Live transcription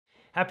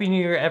Happy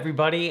New Year,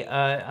 everybody.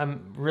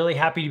 I'm really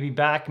happy to be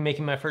back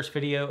making my first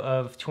video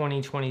of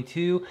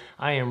 2022.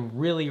 I am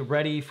really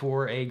ready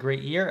for a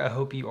great year. I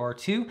hope you are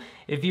too.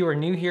 If you are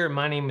new here,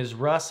 my name is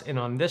Russ, and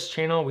on this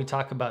channel, we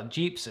talk about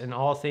Jeeps and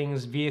all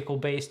things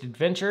vehicle-based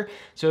adventure.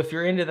 So if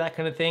you're into that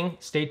kind of thing,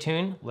 stay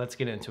tuned. Let's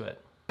get into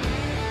it.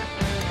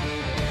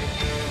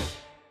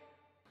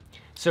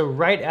 So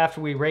right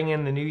after we rang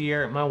in the new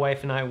year, my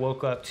wife and I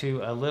woke up to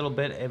a little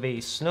bit of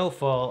a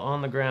snowfall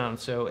on the ground.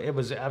 So it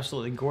was an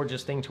absolutely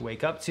gorgeous thing to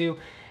wake up to,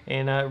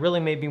 and really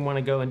made me want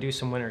to go and do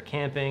some winter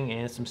camping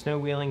and some snow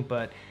wheeling,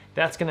 but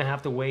that's gonna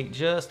have to wait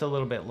just a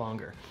little bit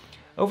longer.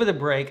 Over the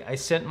break, I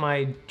sent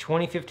my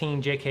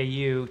 2015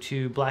 JKU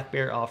to Black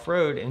Bear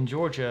Off-Road in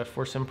Georgia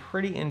for some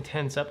pretty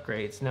intense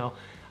upgrades. Now,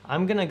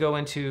 I'm gonna go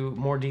into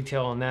more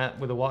detail on that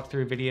with a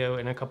walkthrough video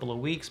in a couple of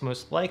weeks,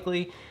 most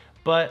likely,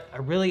 but I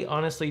really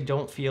honestly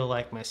don't feel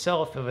like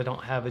myself if I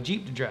don't have a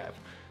Jeep to drive.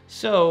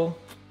 So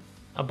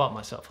I bought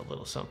myself a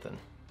little something.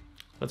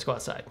 Let's go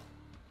outside.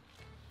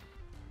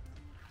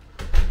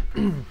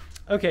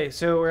 Okay,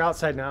 so we're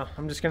outside now.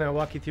 I'm just gonna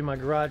walk you through my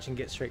garage and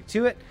get straight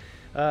to it.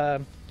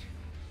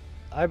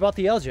 I bought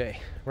the LJ,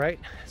 right?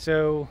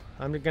 So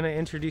I'm gonna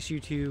introduce you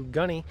to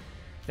Gunny.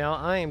 Now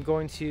I am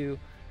going to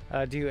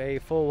do a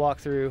full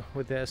walkthrough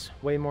with this,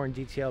 way more in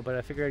detail, but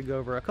I figured I'd go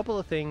over a couple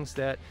of things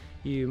that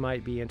you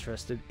might be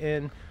interested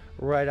in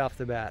right off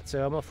the bat.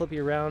 So I'm gonna flip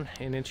you around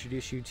and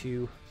introduce you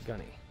to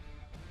Gunny.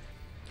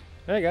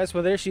 All right, guys,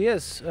 well, there she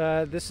is.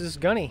 This is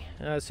Gunny.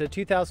 It's a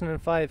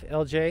 2005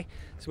 LJ.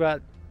 It's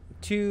about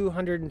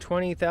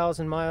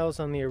 220,000 miles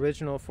on the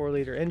original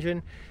 4-liter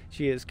engine.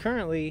 She is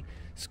currently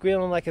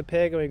squealing like a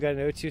pig, and we've got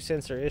an O2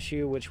 sensor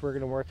issue, which we're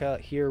gonna work out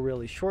here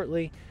really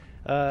shortly.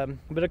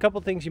 But a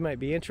couple things you might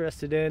be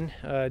interested in: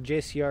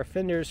 JCR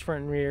fenders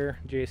front and rear,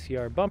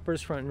 JCR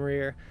bumpers front and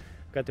rear.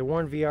 Got the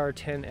Warn VR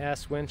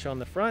 10S winch on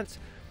the front,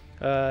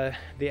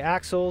 the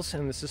axles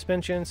and the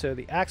suspension. So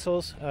the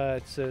axles,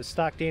 it's a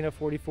stock Dana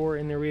 44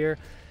 in the rear,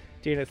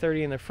 Dana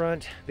 30 in the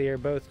front. They are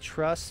both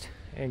trussed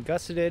and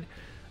gusseted,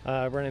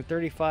 running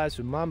 35s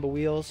with Mamba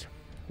wheels,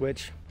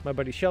 which my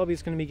buddy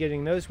Shelby's going to be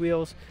getting those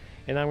wheels,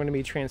 and I'm going to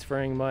be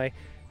transferring my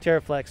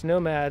Terraflex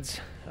Nomads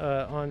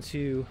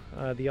onto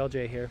the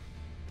LJ here.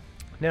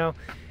 Now,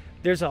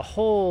 there's a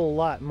whole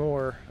lot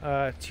more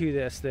to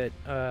this that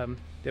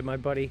that my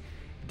buddy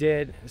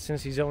did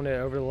since he's owned it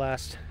over the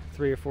last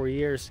 3 or 4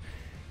 years.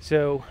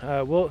 So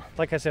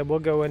like I said, we'll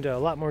go into a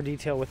lot more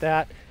detail with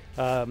that.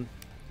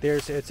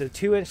 It's a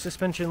 2-inch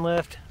suspension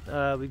lift.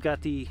 We've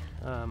got the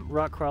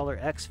Rock Crawler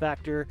X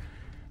Factor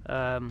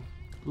long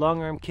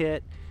arm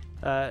kit.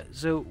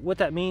 So what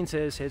that means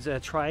is it's a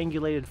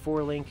triangulated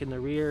 4-link in the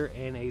rear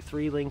and a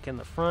 3-link in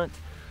the front.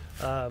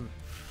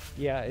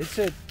 Yeah, it's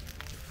a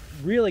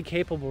really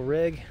capable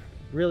rig,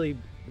 really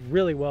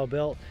well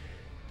built,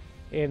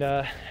 and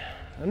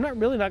I'm not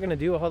going to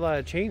do a whole lot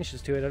of changes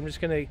to it. I'm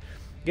just going to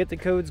get the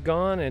codes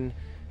gone and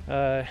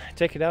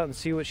take it out and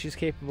see what she's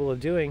capable of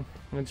doing.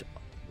 And it's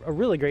a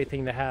really great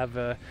thing to have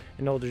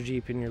an older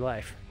Jeep in your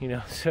life, you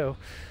know. So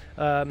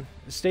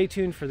stay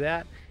tuned for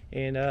that,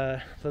 and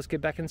let's get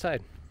back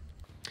inside.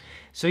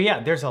 So yeah,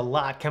 there's a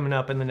lot coming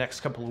up in the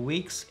next couple of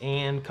weeks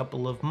and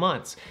couple of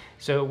months.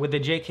 So with the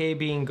JK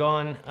being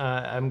gone,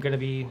 I'm going to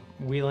be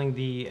wheeling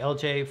the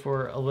LJ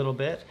for a little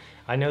bit.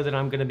 I know that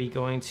I'm going to be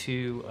going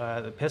to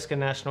the Pisgah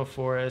National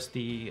Forest,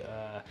 the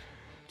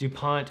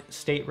DuPont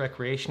State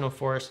Recreational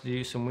Forest to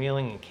do some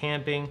wheeling and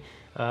camping.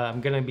 I'm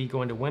going to be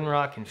going to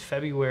Windrock in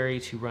February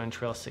to run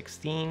Trail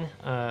 16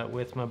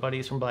 with my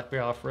buddies from Black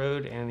Bear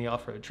Off-Road and the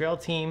Off-Road Trail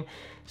team.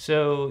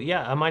 So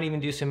yeah, I might even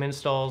do some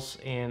installs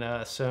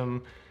and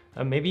some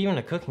maybe even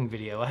a cooking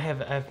video. I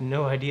have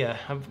no idea.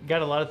 I've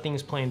got a lot of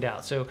things planned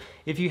out. So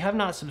if you have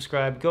not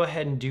subscribed, go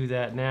ahead and do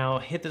that now.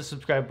 Hit the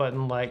subscribe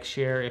button, like,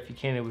 share if you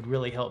can. It would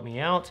really help me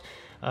out.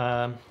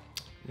 And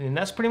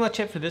that's pretty much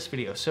it for this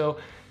video. So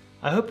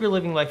I hope you're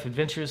living life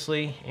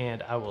adventurously,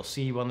 and I will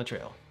see you on the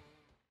trail.